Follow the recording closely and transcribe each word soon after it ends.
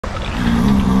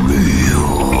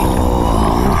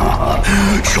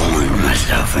Join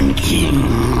myself and King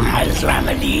as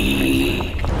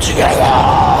remedy.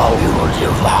 Together we will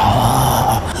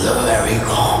devour the very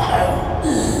core.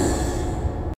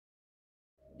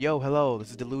 Yo, hello,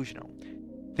 this is Delusional.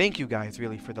 Thank you guys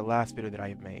really for the last video that I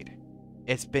have made.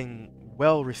 It's been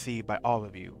well received by all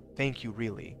of you. Thank you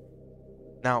really.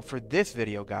 Now for this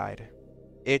video guide,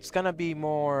 it's gonna be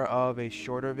more of a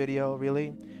shorter video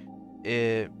really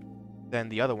than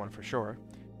the other one for sure.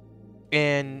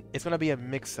 And it's gonna be a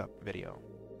mix-up video.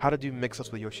 How to do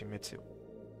mix-ups with Yoshimitsu.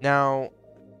 Now,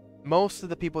 most of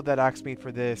the people that asked me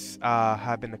for this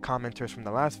have been the commenters from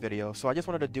the last video, so I just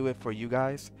wanted to do it for you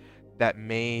guys that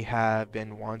may have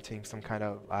been wanting some kind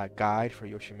of guide for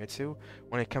Yoshimitsu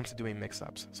when it comes to doing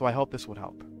mix-ups. So I hope this would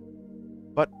help.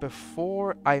 But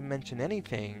before I mention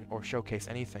anything or showcase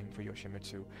anything for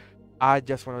Yoshimitsu, I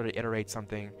just wanted to iterate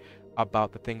something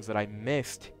about the things that I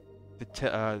missed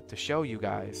to show you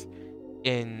guys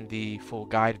in the full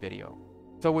guide video.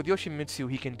 So with Yoshimitsu,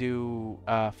 he can do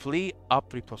flee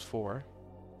up 3+4.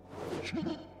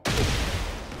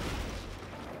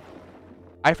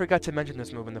 I forgot to mention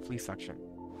this move in the flee section.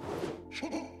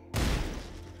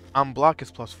 On block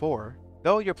is +4.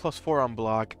 Though you're +4 on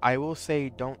block, I will say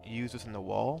don't use this in the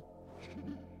wall,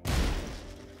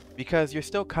 because you're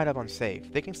still kind of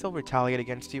unsafe. They can still retaliate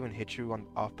against you and hit you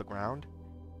off the ground.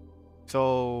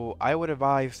 So I would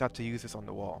advise not to use this on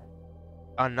the wall.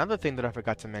 Another thing that I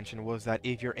forgot to mention was that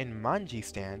if you're in manji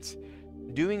stance,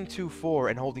 doing 2-4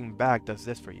 and holding back does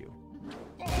this for you.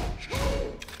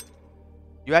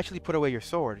 You actually put away your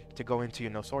sword to go into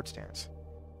your no sword stance.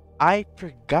 I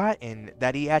forgotten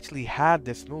that he actually had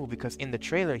this move because in the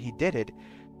trailer he did it,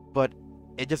 but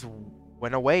it just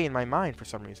went away in my mind for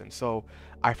some reason. So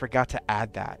I forgot to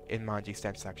add that in manji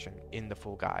stance section in the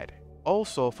full guide.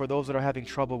 Also, for those that are having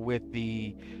trouble with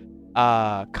the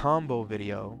combo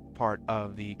video part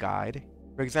of the guide,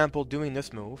 for example, doing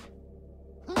this move,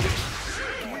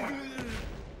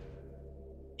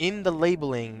 in the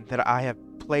labeling that I have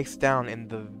placed down in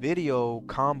the video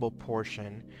combo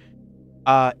portion,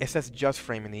 it says just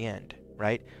frame in the end,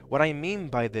 right? What I mean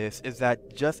by this is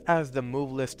that just as the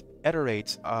move list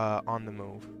iterates on the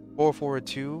move, forward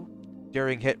 2,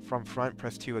 during hit from front,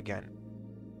 press 2 again.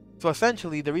 So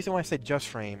essentially, the reason why I said just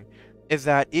frame is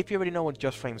that if you already know what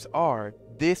just frames are,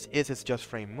 this is its just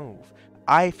frame move.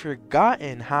 I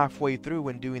forgotten halfway through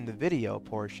when doing the video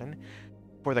portion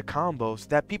for the combos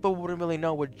that people wouldn't really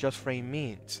know what just frame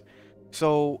means.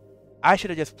 So I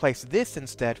should have just placed this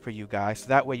instead for you guys, so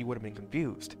that way you would have been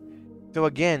confused. So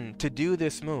again, to do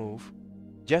this move,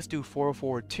 just do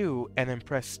forward 2 and then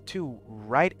press 2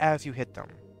 right as you hit them.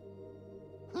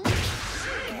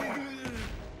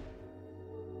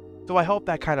 So I hope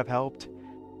that kind of helped.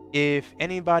 If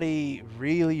anybody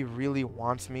really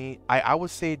wants me, I would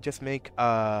say just make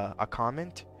a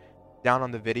comment down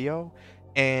on the video,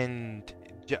 and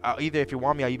either if you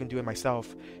want me, I'll even do it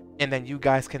myself, and then you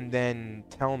guys can then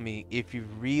tell me if you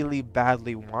really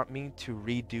badly want me to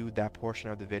redo that portion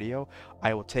of the video.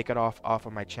 I will take it off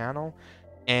of my channel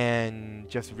and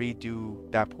just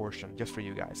redo that portion just for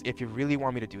you guys, if you really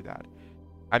want me to do that.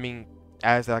 I mean,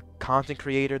 as a content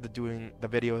creator, doing the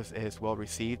videos is well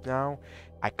received now.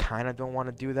 I kind of don't want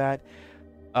to do that.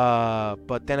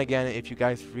 But then again, if you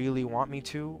guys really want me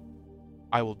to,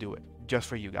 I will do it just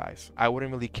for you guys. I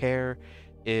wouldn't really care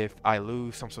if I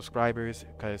lose some subscribers,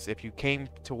 because if you came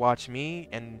to watch me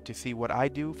and to see what I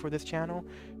do for this channel,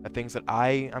 the things that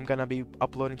I am gonna be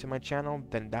uploading to my channel,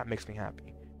 then that makes me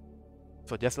happy.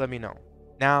 So just let me know.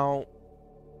 Now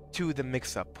to the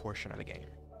mix-up portion of the game.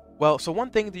 Well, so one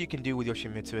thing that you can do with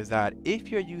Yoshimitsu is that if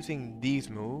you're using these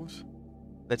moves,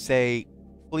 let's say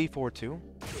flee 4-2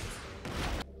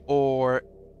 or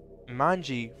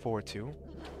manji 4-2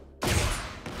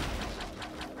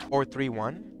 or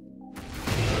 3-1,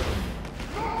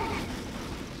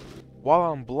 while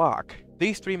on block,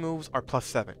 these 3 moves are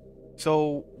 +7.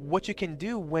 So what you can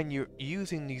do when you're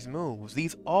using these moves,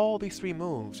 all these 3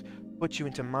 moves put you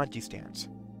into manji stance.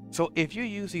 So if you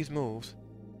use these moves,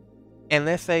 and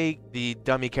let's say the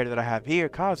dummy character that I have here,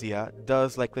 Kazuya,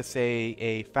 does, like, let's say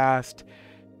a fast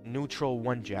neutral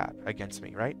 1 jab against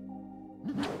me, right?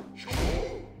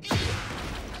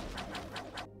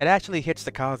 It actually hits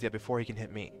the Kazuya before he can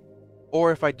hit me.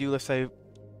 Or if I do, let's say,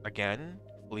 again,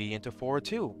 flee into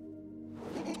 4-2.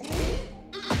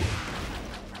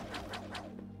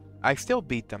 I still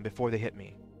beat them before they hit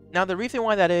me. Now the reason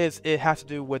why that is, it has to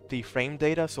do with the frame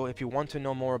data, so if you want to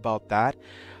know more about that,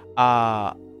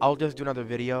 I'll just do another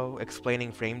video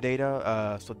explaining frame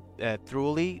data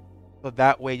thoroughly, so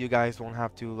that way you guys won't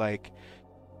have to like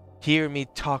hear me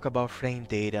talk about frame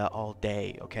data all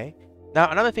day, okay? Now,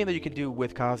 another thing that you can do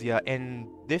with Kazuya, and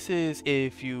this is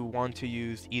if you want to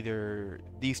use either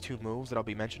these two moves that I'll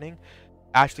be mentioning.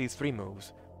 Actually, it's three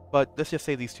moves, but let's just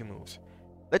say these two moves.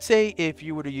 Let's say if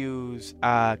you were to use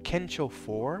Kensho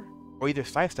 4 or either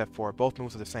Sidestep 4, both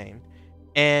moves are the same,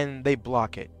 and they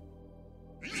block it.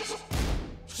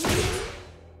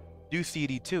 Do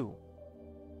CD2.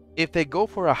 If they go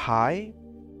for a high,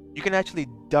 you can actually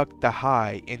duck the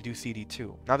high and do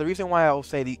CD2. Now, the reason why I will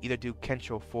say either do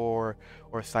Kensho 4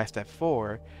 or Sidestep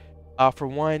 4, for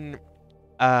one,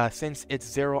 since it's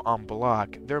 0 on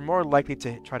block, they're more likely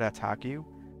to try to attack you,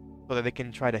 so that they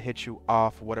can try to hit you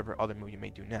off whatever other move you may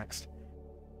do next.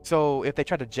 So if they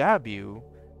try to jab you,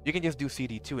 you can just do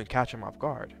CD2 and catch them off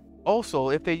guard. Also,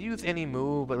 if they use any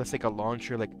move, like let's take a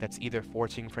launcher like that's either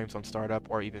 14 frames on startup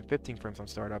or even 15 frames on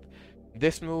startup,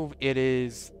 this move it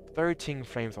is 13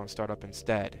 frames on startup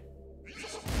instead.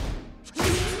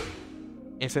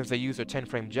 And since they use a 10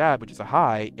 frame jab, which is a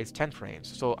high, it's 10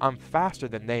 frames. So I'm faster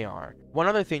than they are. One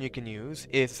other thing you can use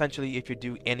is essentially if you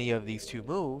do any of these two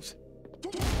moves,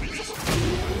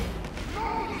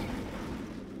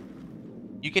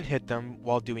 you can hit them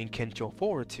while doing Kensho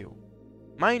 4 or 2.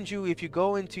 Mind you, if you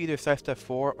go into either Sidestep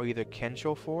 4 or either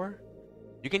Kensho 4,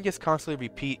 you can just constantly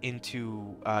repeat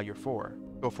into your 4.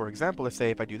 So for example, let's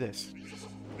say if I do this.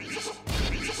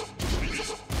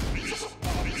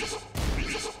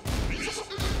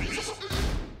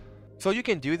 So you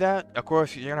can do that. Of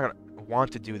course, you're not going to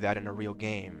want to do that in a real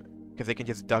game, because they can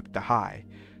just duck the high.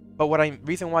 But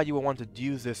reason why you would want to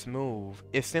use this move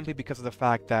is simply because of the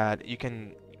fact that you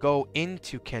can go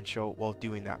into Kensho while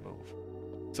doing that move.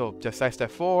 So just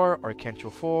Sidestep 4 or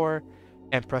Kensho 4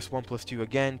 and press 1+2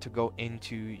 again to go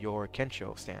into your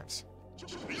Kensho stance.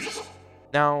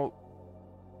 Now,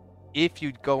 if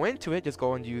you go into it, just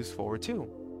go and use forward 2.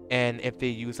 And if they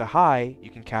use a high, you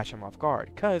can catch them off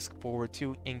guard, because forward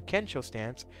 2 in Kensho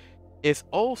stance is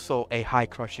also a high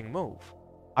crushing move.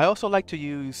 I also like to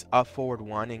use up forward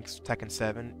 1 in Tekken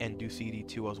 7 and do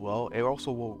CD2 as well. It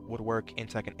also would work in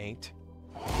Tekken 8.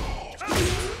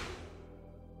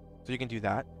 So you can do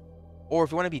that. Or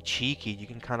if you want to be cheeky, you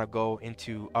can kind of go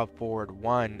into up forward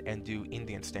 1 and do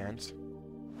Indian stance.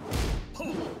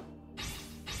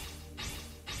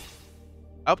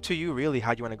 Up to you really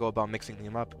how you want to go about mixing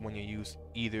them up when you use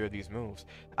either of these moves.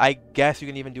 I guess you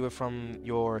can even do it from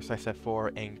your Sidestep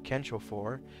 4 and Kensho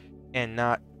 4 and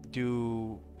not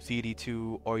do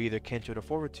CD2 or either Kensho to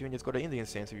forward 2 and just go to Indian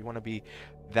stance if you want to be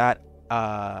that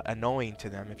annoying to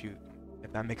them,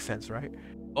 if that makes sense, right?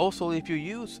 Also, if you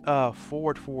use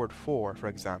forward 4, for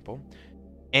example,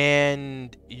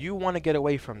 and you want to get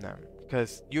away from them,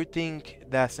 because you think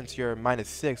that since you're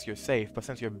 -6, you're safe, but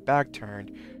since you're back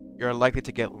turned, you're likely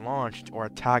to get launched or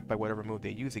attacked by whatever move they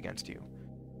use against you.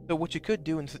 So what you could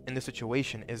do in this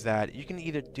situation is that you can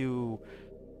either do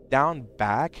down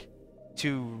back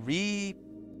to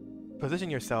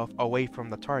reposition yourself away from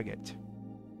the target.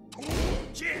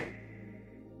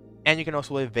 And you can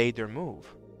also evade their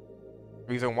move.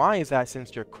 The reason why is that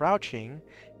since you're crouching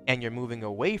and you're moving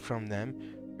away from them,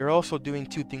 you're also doing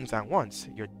two things at once.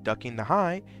 You're ducking the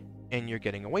high and you're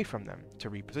getting away from them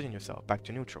to reposition yourself back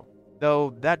to neutral.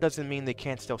 Though that doesn't mean they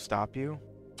can't still stop you.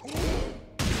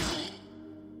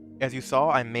 As you saw,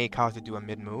 I made Kazuya do a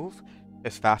mid move,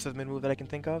 as fast as mid move that I can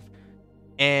think of,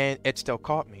 and it still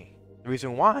caught me. The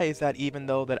reason why is that even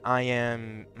though that I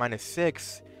am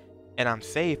 -6 and I'm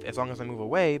safe as long as I move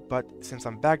away, but since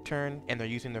I'm back turned and they're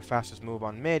using their fastest move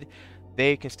on mid,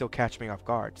 they can still catch me off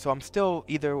guard. So I'm still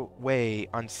either way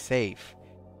unsafe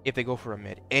if they go for a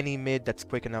mid, any mid that's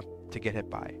quick enough to get hit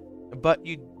by. But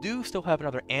you do still have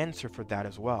another answer for that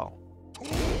as well.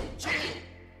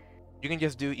 You can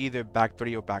just do either back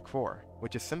 3 or back 4,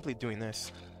 which is simply doing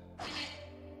this.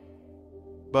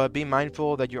 But be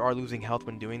mindful that you are losing health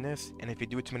when doing this, and if you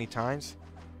do it too many times,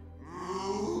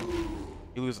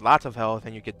 you lose lots of health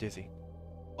and you get dizzy.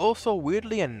 Also,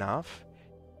 weirdly enough,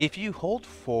 if you hold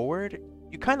forward,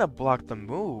 you kind of block the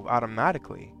move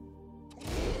automatically.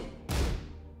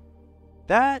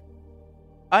 That,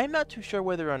 I'm not too sure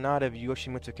whether or not if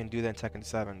Yoshimitsu can do that in Tekken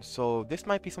 7, so this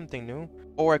might be something new,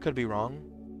 or I could be wrong.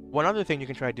 One other thing you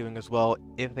can try doing as well,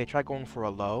 if they try going for a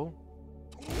low,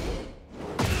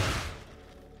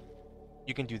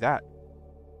 you can do that.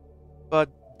 But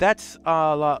that's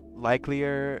a lot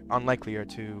unlikelier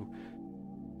to...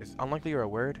 Is unlikelier a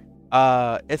word?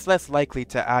 It's less likely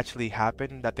to actually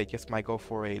happen that they just might go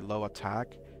for a low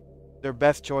attack. Their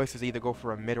best choice is either go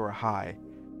for a mid or a high.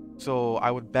 So I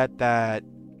would bet that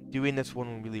doing this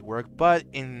wouldn't really work, but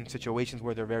in situations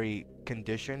where they're very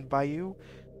conditioned by you,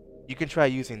 you can try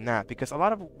using that, because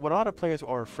what a lot of players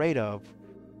are afraid of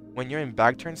when you're in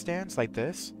back turn stance like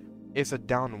this, is a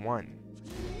down 1.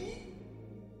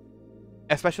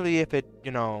 Especially if it,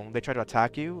 you know, they try to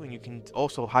attack you, and you can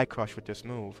also high crush with this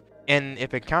move. And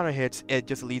if it counter hits, it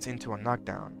just leads into a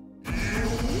knockdown.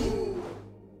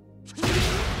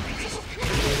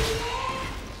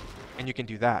 And you can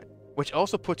do that, which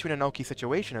also puts you in an okay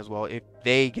situation as well if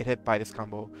they get hit by this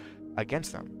combo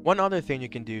against them. One other thing you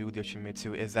can do with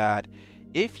Yoshimitsu is that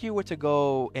if you were to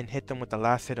go and hit them with the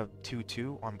last hit of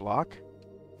 2-2 on block,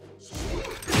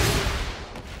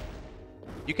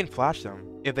 you can flash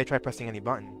them if they try pressing any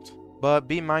buttons. But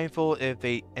be mindful if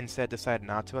they instead decide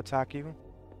not to attack you,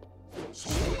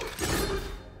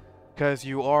 because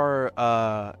you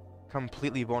are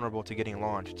completely vulnerable to getting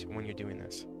launched when you're doing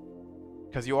this.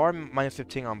 Because you are minus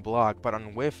 15 on block, but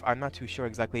on whiff, I'm not too sure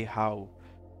exactly how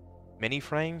many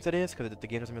frames it is, because the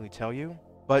game doesn't really tell you.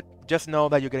 But just know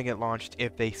that you're going to get launched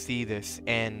if they see this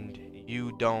and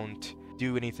you don't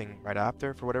do anything right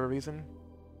after for whatever reason.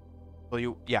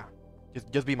 So yeah,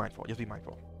 just be mindful, just be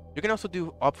mindful. You can also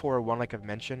do up for 1 like I've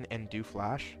mentioned and do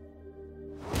flash.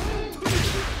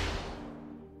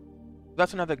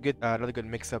 That's another good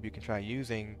mix-up you can try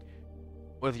using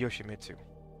with Yoshimitsu.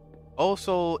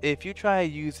 Also, if you try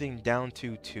using down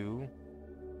 2-2,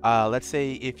 let's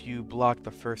say if you block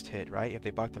the first hit, right? If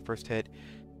they block the first hit,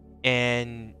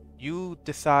 and you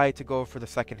decide to go for the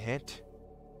second hit,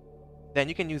 then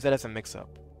you can use that as a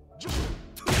mix-up.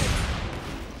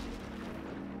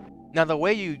 Now, the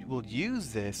way you will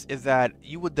use this is that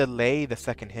you would delay the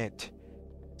second hit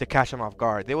to catch them off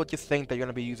guard. They will just think that you're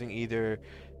going to be using either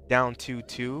down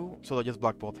 2-2, so they'll just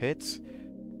block both hits,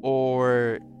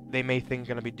 or they may think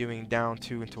you're going to be doing down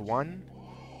 2 into 1,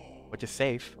 which is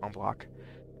safe on block.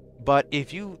 But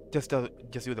if you just do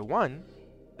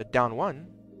the down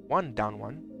 1 down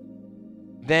 1,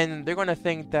 then they're going to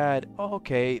think that, oh,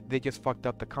 okay, they just fucked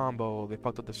up the combo, they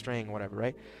fucked up the string, whatever,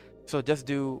 right? So just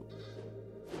do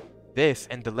this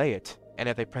and delay it. And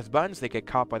if they press buttons, they get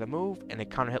caught by the move, and it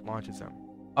counter hit launches them.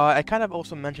 I kind of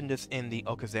also mentioned this in the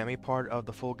Okazami part of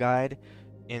the full guide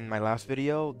in my last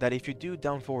video, that if you do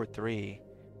down forward 3,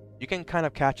 you can kind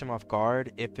of catch them off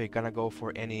guard if they're gonna go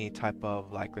for any type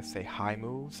of, like, let's say, high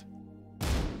moves.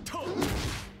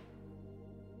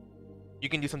 You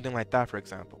can do something like that, for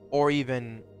example. Or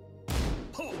even...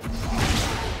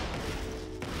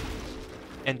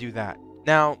 and do that.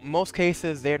 Now, most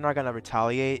cases, they're not gonna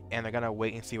retaliate, and they're gonna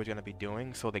wait and see what you're gonna be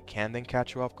doing, so they can then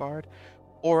catch you off guard.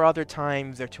 Or other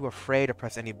times, they're too afraid to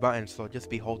press any buttons, so just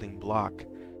be holding block.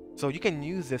 So you can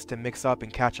use this to mix up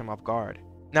and catch them off guard.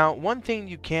 Now, one thing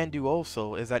you can do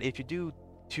also is that if you do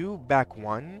 2 back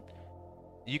 1,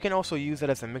 you can also use it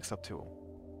as a mix-up tool.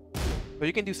 So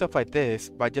you can do stuff like this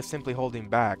by just simply holding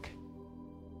back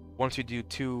once you do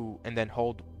 2 and then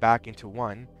hold back into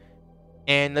 1.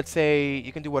 And let's say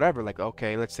you can do whatever, like,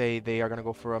 okay, let's say they are going to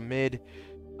go for a mid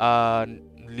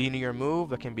linear move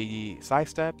that can be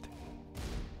sidestepped.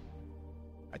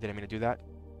 I didn't mean to do that.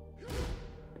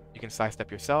 You can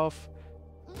sidestep yourself.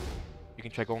 You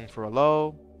can try going for a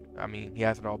low. I mean, he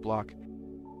has it all blocked.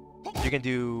 You can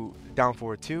do down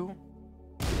forward 2.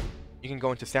 You can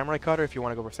go into Samurai Cutter if you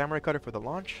want to go for Samurai Cutter for the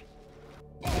launch.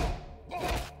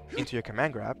 Into your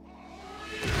command grab.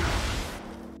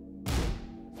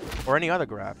 Or any other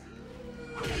grab.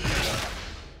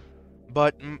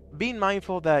 But being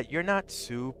mindful that you're not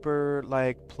super,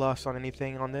 like, plus on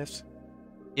anything on this.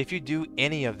 If you do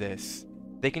any of this,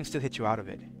 they can still hit you out of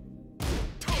it.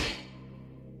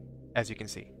 As you can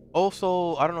see.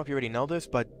 Also, I don't know if you already know this,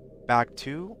 but back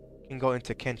 2 can go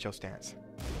into Kensho stance.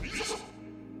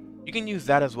 You can use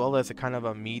that as well as a kind of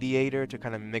a mediator to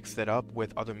kind of mix it up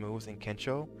with other moves in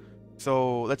Kensho.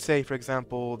 So let's say, for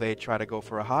example, they try to go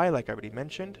for a high, like I already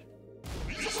mentioned.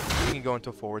 You can go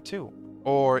into forward 2.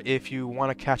 Or if you want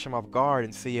to catch them off guard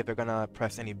and see if they're going to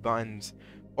press any buttons,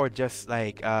 or just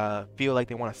like feel like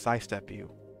they want to sidestep you,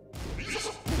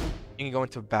 you can go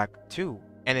into back 2.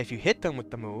 And if you hit them with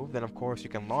the move, then of course you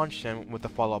can launch them with the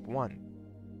follow-up 1.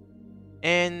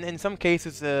 And in some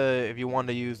cases, if you want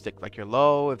to use like your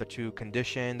low, if they're too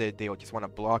conditioned, they just want to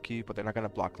block you, but they're not going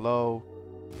to block low,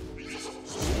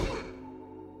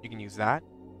 you can use that.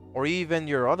 Or even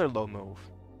your other low move,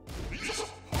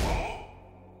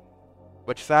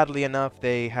 which sadly enough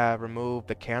they have removed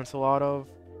the cancel out of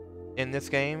in this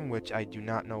game, which I do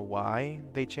not know why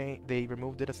they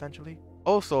removed it essentially.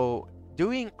 Also,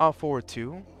 doing up forward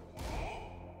 2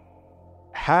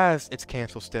 has its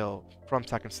cancel still from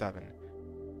Tekken 7.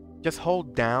 Just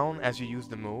hold down as you use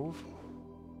the move,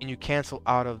 and you cancel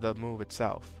out of the move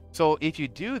itself. So if you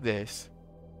do this,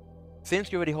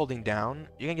 since you're already holding down,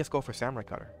 you can just go for Samurai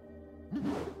Cutter.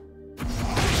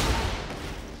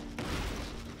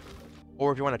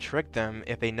 Or if you want to trick them,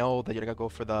 if they know that you're gonna go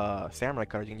for the samurai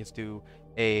cutter, you can just do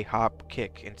a hop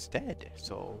kick instead.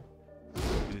 So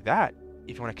do that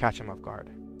if you want to catch them off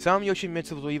guard. Some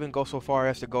Yoshimitsu will even go so far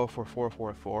as to go for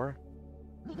 4-4-4.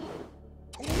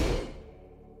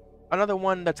 Another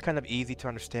one that's kind of easy to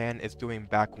understand is doing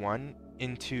back 1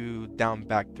 into down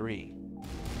back 3.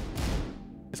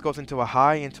 This goes into a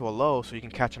high, into a low, so you can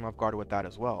catch them off guard with that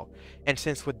as well. And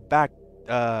since with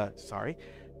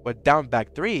with down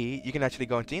back 3, you can actually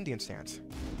go into Indian stance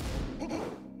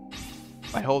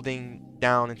by holding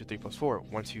down into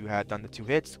 3+4 once you had done the 2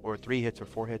 hits, or 3 hits, or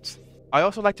 4 hits. I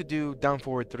also like to do down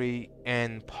forward 3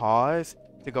 and pause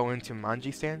to go into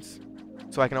Manji stance,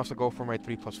 so I can also go for my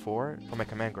 3+4 for my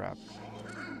command grab.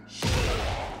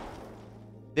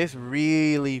 This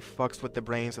really fucks with the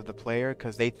brains of the player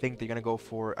because they think they're gonna go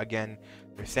for, again,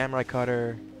 your samurai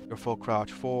cutter, your full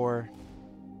crouch 4,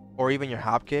 or even your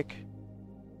hop kick.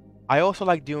 I also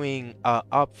like doing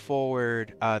up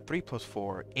forward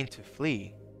 3+4 into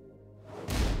flee,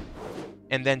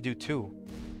 and then do 2.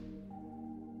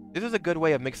 This is a good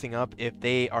way of mixing up if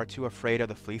they are too afraid of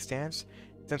the flee stance,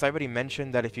 since I already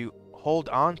mentioned that if you hold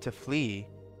on to flee,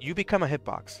 you become a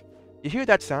hitbox. You hear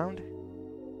that sound?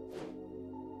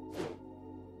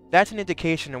 That's an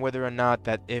indication of whether or not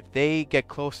that if they get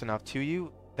close enough to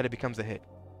you, that it becomes a hit.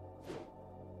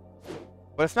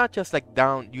 But it's not just like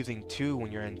down using 2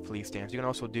 when you're in flee stance. You can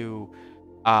also do,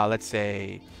 let's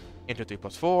say, into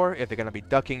 3+4 if they're going to be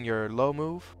ducking your low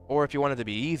move. Or if you want it to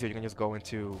be easier, you can just go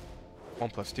into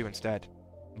 1+2 instead.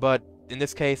 But in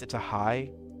this case, it's a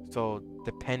high. So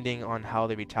depending on how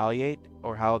they retaliate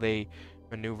or how they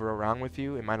maneuver around with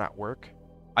you, it might not work.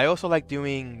 I also like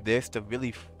doing this to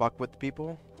really fuck with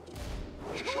people.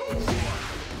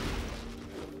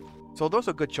 So those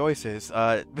are good choices.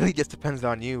 It really just depends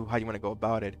on you, how you want to go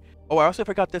about it. Oh, I also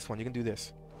forgot this one. You can do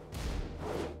this.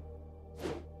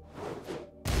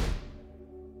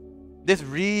 This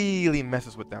really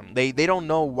messes with them. They don't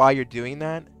know why you're doing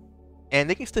that. And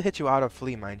they can still hit you out of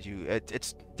flee, mind you.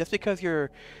 It's just because you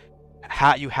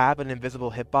have an invisible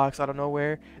hitbox out of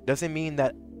nowhere doesn't mean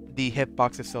that the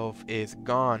hitbox itself is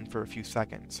gone for a few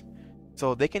seconds.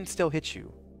 So they can still hit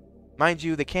you. Mind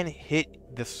you, they can't hit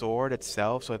the sword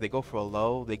itself, so if they go for a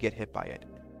low, they get hit by it.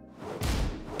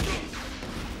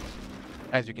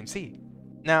 As you can see.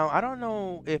 Now, I don't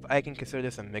know if I can consider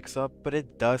this a mix-up, but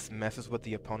it does messes with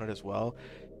the opponent as well.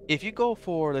 If you go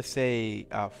for, let's say,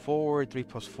 forward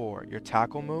 3+4, your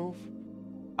tackle move,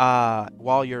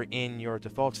 while you're in your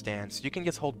default stance, you can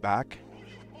just hold back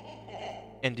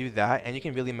and do that, and you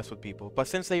can really mess with people. But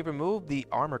since they removed the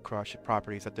armor crush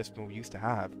properties that this move used to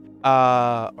have,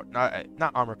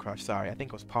 not armor crush, sorry, I think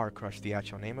it was power crush, the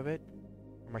actual name of it.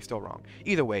 Or am I still wrong?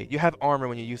 Either way, you have armor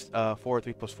when you use forward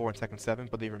 3+4 in second 7,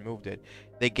 but they removed it.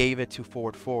 They gave it to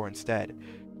forward 4 instead.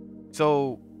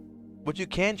 So what you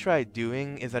can try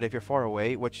doing is that if you're far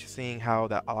away, which seeing how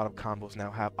that a lot of combos now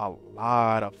have a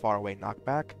lot of far away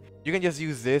knockback, you can just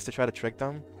use this to try to trick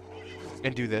them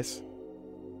and do this.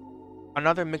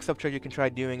 Another mix-up trick you can try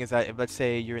doing is that if, let's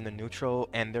say, you're in the neutral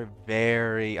and they're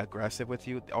very aggressive with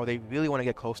you, or they really want to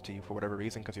get close to you for whatever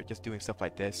reason because you're just doing stuff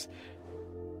like this.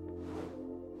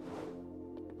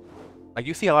 Like,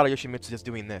 you see a lot of Yoshimitsu just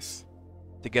doing this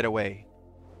to get away.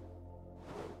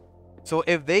 So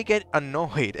if they get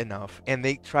annoyed enough and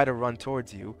they try to run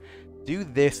towards you, do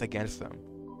this against them.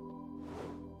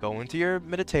 Go into your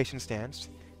meditation stance,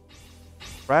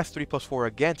 press 3+4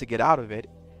 again to get out of it,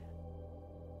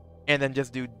 and then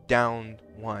just do down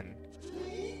 1.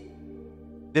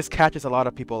 This catches a lot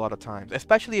of people a lot of times,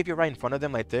 especially if you're right in front of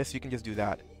them like this. You can just do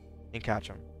that and catch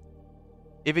them.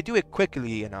 If you do it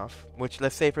quickly enough, which,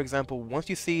 let's say, for example, once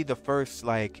you see the first,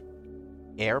 like,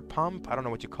 air pump, I don't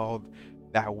know what you call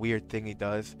that weird thing he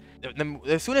does.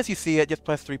 As soon as you see it, just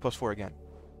press 3+4 again.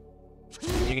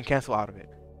 You can cancel out of it.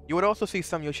 You would also see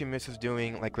some Yoshimitsus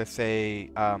doing, like, let's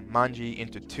say, Manji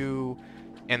into 2,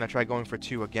 and then try going for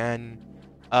 2 again.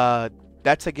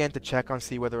 That's again to check on,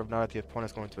 see whether or not the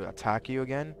opponent's going to attack you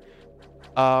again,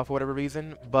 for whatever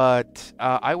reason. But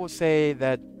I would say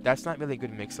that that's not really a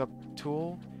good mix-up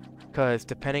tool, because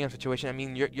depending on the situation, I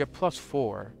mean, you're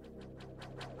 +4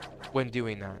 when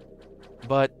doing that.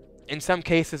 But in some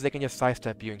cases, they can just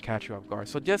sidestep you and catch you off guard.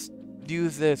 So just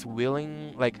use this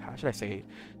willing, like, how should I say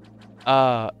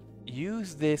it?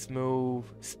 Use this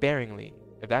move sparingly.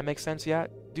 If that makes sense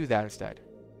yet, do that instead.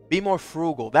 Be more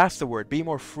frugal. That's the word. Be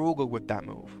more frugal with that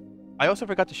move. I also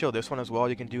forgot to show this one as well.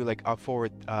 You can do like up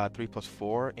forward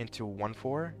 3+4 into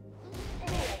 1-4.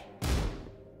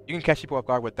 You can catch people off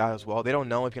guard with that as well. They don't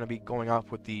know if you're going to be going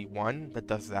off with the 1 that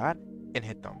does that and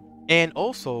hit them. And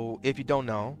also, if you don't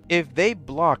know, if they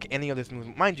block any of this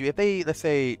move, mind you, if they, let's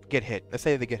say, get hit, let's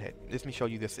say they get hit. Let me show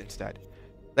you this instead.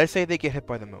 Let's say they get hit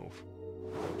by the move.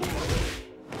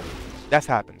 That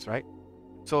happens, right?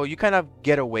 So you kind of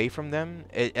get away from them.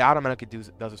 It automatically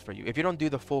does this for you. If you don't do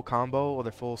the full combo or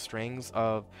the full strings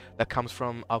of that comes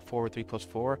from up forward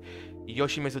 3+4,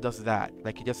 Yoshimitsu does that.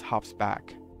 Like, he just hops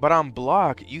back. But on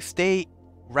block, you stay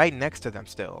right next to them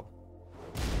still.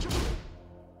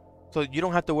 So you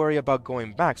don't have to worry about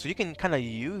going back. So you can kind of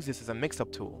use this as a mix-up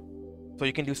tool. So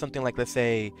you can do something like, let's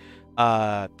say,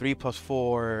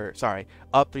 3+4, sorry,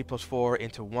 up 3+4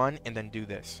 into 1, and then do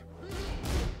this.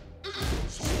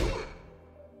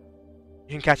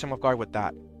 You can catch them off guard with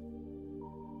that.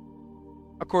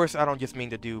 Of course, I don't just mean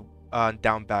to do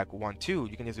down back 1, 2.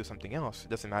 You can just do something else. It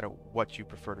doesn't matter what you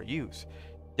prefer to use.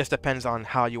 Just depends on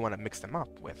how you want to mix them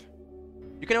up with.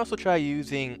 You can also try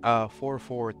using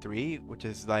 4-4-3, which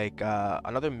is like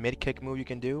another mid-kick move you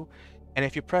can do. And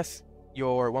if you press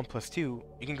your 1+2,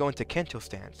 you can go into Kento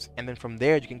stance. And then from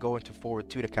there, you can go into forward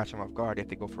 2 to catch them off guard if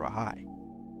they go for a high.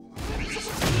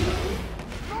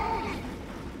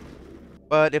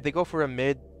 But if they go for a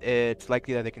mid, it's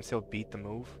likely that they can still beat the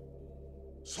move.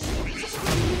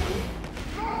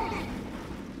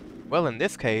 Well, in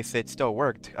this case, it still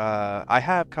worked. I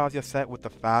have Kazuya set with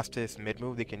the fastest mid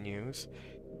move they can use.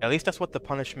 At least that's what the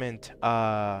punishment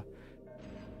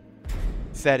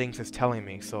settings is telling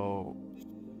me, so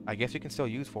I guess you can still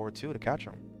use forward 2 to catch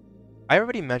them. I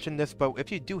already mentioned this, but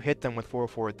if you do hit them with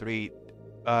 4-4-3,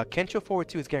 Kensho forward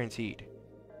 2 is guaranteed.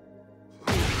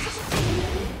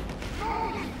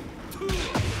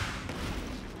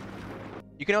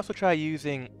 You can also try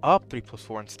using up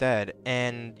 3+4 instead,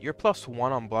 and you're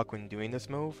 +1 on block when doing this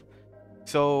move.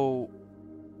 So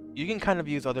you can kind of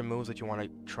use other moves that you want to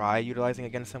try utilizing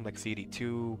against them, like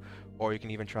CD2, or you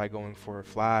can even try going for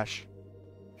flash.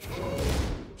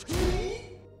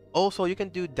 Also, you can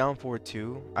do down forward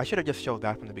 2. I should have just showed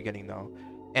that from the beginning though.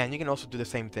 And you can also do the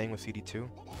same thing with CD2.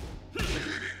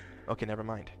 Okay, never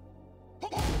mind.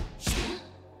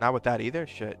 Not with that either?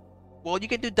 Shit. Well, you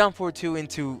can do down forward 2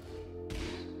 into...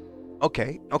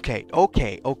 Okay.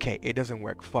 It doesn't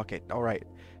work. Fuck it. Alright.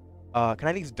 Can I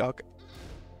at least duck?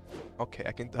 Okay,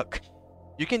 I can duck.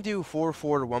 You can do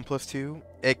 4-4 to 1+2.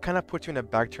 It kind of puts you in a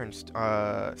back turn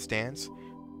stance.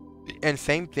 And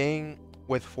same thing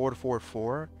with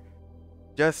 4-4-4.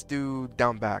 Just do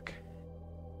down back.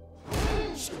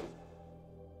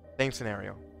 Same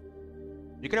scenario.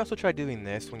 You can also try doing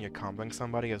this when you're comboing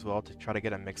somebody as well to try to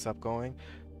get a mix-up going.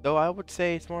 Though I would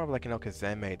say it's more of like an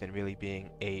okazeme than really being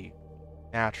a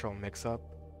natural mix-up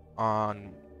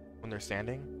on when they're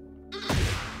standing.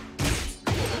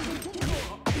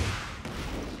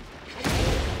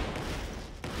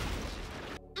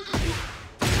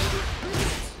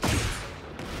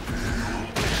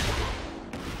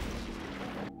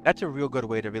 That's a real good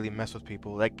way to really mess with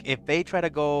people. Like, if they try to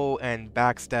go and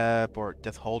backstep or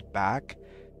just hold back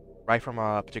right from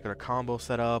a particular combo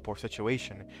setup or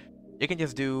situation, you can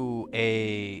just do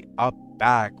a up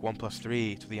back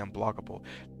 1+3 to the unblockable.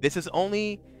 This is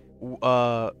only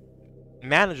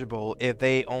manageable if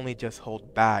they only just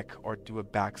hold back or do a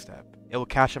backstep. It will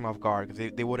catch them off guard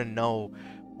because they wouldn't know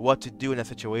what to do in that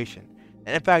situation.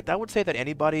 And in fact, I would say that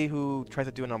anybody who tries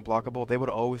to do an unblockable, they would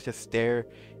always just stare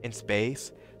in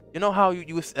space. You know how you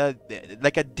use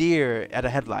like a deer at a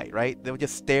headlight, right? They would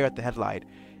just stare at the headlight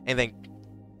and then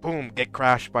boom, get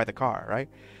crashed by the car, right?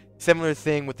 Similar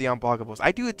thing with the unblockables.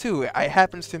 I do it too. It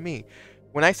happens to me.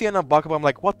 When I see an unblockable, I'm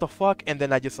like, what the fuck? And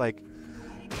then I just like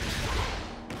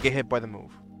get hit by the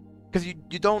move. Because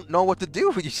you don't know what to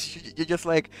do. You're just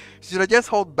like, should I just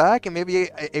hold back and maybe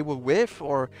it will whiff?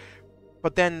 Or,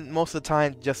 but then most of the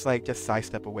time, just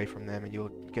sidestep away from them and you'll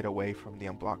get away from the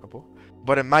unblockable.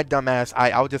 But in my dumbass,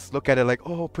 I'll just look at it like,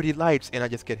 oh, pretty lights, and I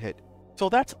just get hit. So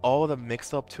that's all the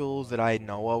mix-up tools that I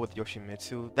know of with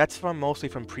Yoshimitsu. That's mostly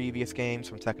from previous games,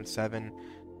 from Tekken 7,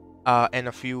 and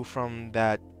a few from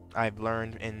that I've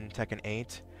learned in Tekken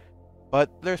 8.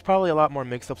 But there's probably a lot more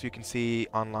mix-ups you can see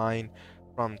online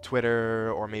from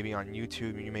Twitter or maybe on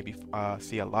YouTube. You maybe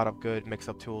see a lot of good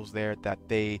mix-up tools there that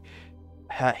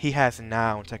he has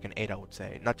now in Tekken 8, I would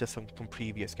say. Not just from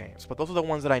previous games, but those are the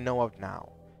ones that I know of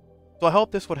now. So I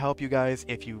hope this would help you guys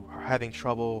if you are having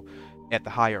trouble at the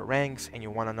higher ranks and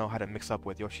you want to know how to mix up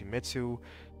with Yoshimitsu.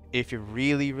 If you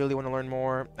really want to learn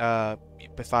more,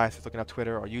 besides just looking at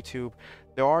Twitter or YouTube,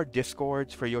 there are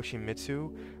Discords for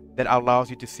Yoshimitsu that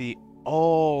allows you to see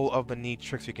all of the neat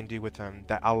tricks you can do with him,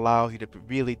 that allows you to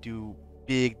really do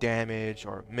big damage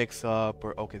or mix up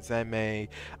or okazeme.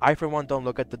 I for one don't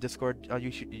look at the Discord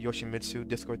Yoshimitsu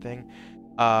Discord thing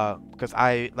because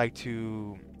I like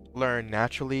to learn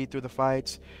naturally through the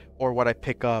fights, or what I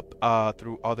pick up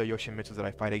through other Yoshimitsus that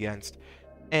I fight against,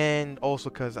 and also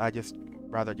because I just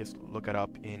rather just look it up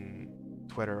in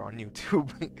Twitter on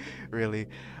YouTube. Really,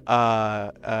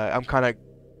 I'm kind of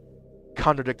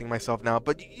contradicting myself now,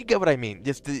 but you get what I mean.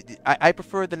 Just I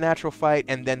prefer the natural fight,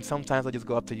 and then sometimes I just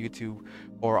go up to YouTube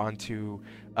or onto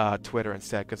Twitter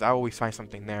instead, because I always find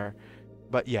something there.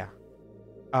 But yeah,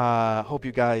 hope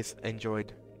you guys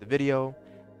enjoyed the video.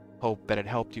 Hope that it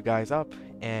helped you guys up,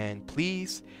 and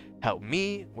please help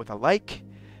me with a like.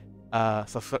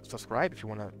 Subscribe if you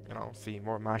want to, see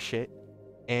more of my shit.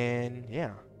 And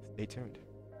yeah, stay tuned.